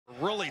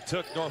really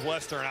took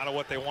Northwestern out of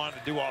what they wanted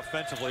to do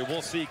offensively.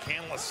 We'll see,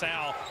 can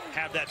LaSalle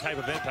have that type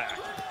of impact?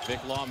 Vic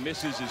Law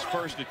misses his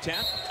first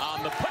attempt.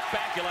 On the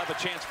putback, he'll have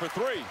a chance for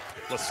three.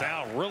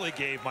 LaSalle really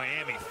gave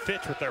Miami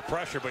fits with their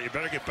pressure, but you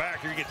better get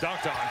back or you get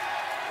dunked on.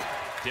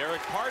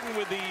 Derek Pardon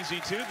with the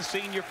easy two. The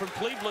senior from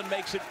Cleveland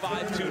makes it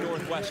 5-2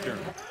 Northwestern.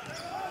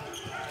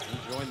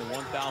 He joined the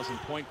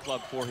 1,000-point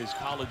club for his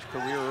college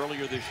career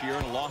earlier this year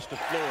and lost to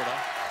Florida.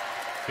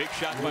 Big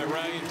shot by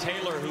Ryan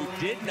Taylor, who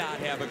did not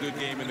have a good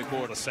game in the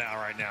quarter. LaSalle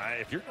right now.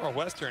 If you're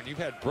Northwestern, you've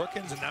had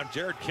Brookins and now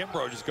Jared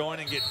Kimbrough just go in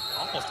and get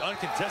almost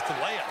uncontested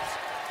layups.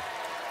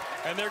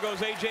 And there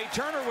goes A.J.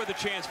 Turner with a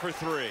chance for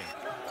three.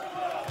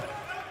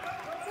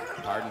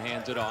 Pardon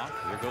hands it off.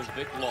 Here goes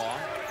Vic Law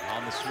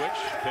on the switch.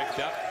 Picked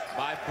up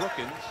by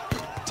Brookins.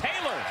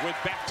 Taylor with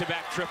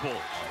back-to-back triples.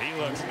 He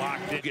looks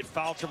locked in. Get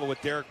foul trouble with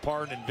Derek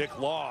Pardon and Vic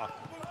Law.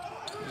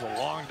 It was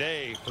a long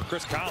day for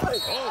Chris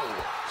Collins.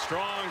 Oh,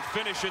 strong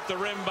finish at the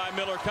rim by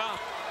Miller Kopp.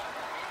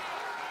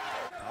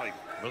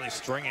 Really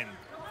stringing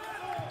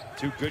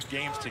two good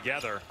games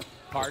together.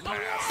 Pardon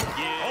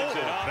gives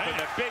it up,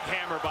 and a big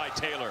hammer by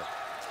Taylor.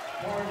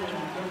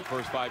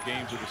 First 5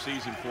 games of the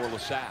season for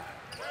LaSalle.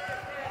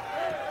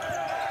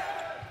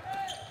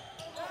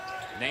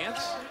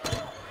 Nance.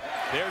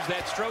 There's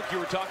that stroke you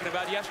were talking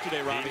about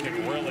yesterday, Robbie. He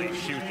can really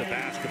shoot the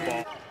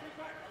basketball.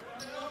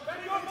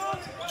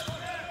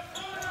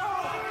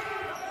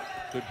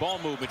 Good ball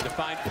movement to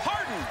find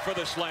Pardon for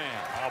the slam.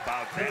 How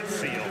about that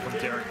seal from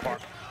Derek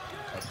Pardon?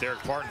 Derek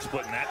Pardon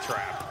splitting that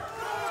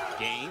trap.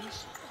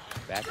 Gaines.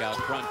 Back out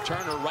front.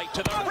 Turner right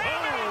to the rim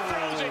and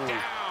throws it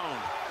down.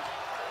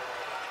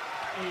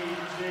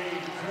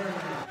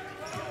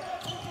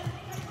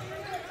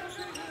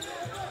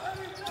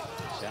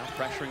 South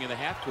pressuring in the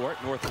half court.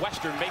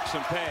 Northwestern makes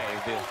them pay.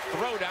 The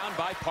throw down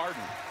by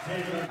Pardon.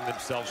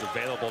 Themselves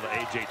available to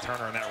A.J.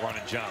 Turner in that run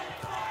and jump.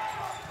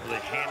 Really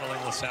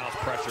handling LaSalle's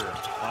pressure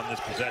on this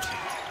possession.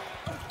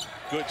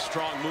 Good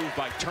strong move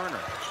by Turner.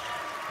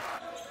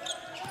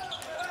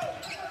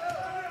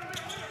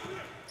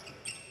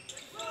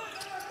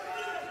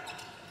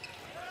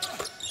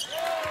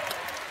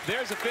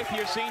 There's a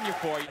fifth-year senior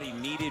for you. He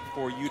needed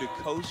for you to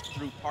coast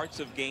through parts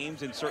of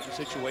games in certain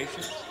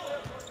situations.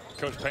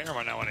 Coach Painter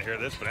might not want to hear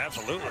this, but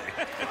absolutely.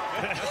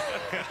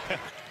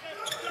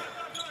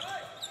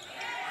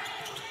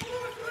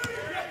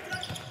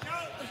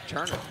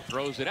 Turner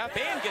throws it up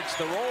and gets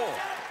the roll.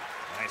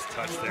 Nice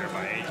touch there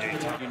by A.J.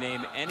 Turner. You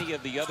name any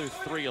of the other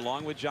three,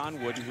 along with John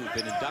Wooden, who've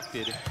been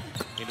inducted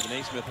into the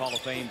Naismith Hall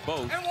of Fame,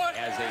 both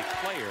as a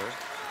player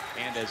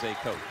and as a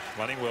coach.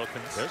 Lenny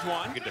Wilkins. There's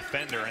one. Good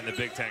defender in the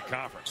Big Ten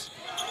Conference.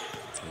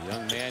 A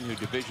young man who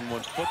Division I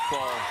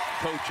football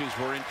coaches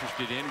were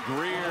interested in.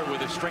 Greer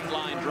with a straight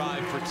line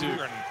drive for two.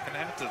 Gonna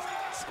have to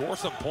score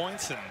some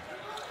points and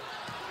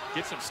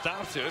get some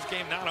stops here. This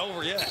game not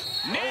over yet.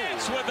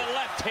 Nance with the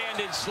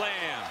left-handed slam.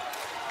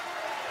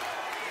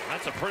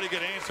 That's a pretty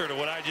good answer to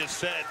what I just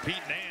said.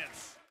 Pete Nance.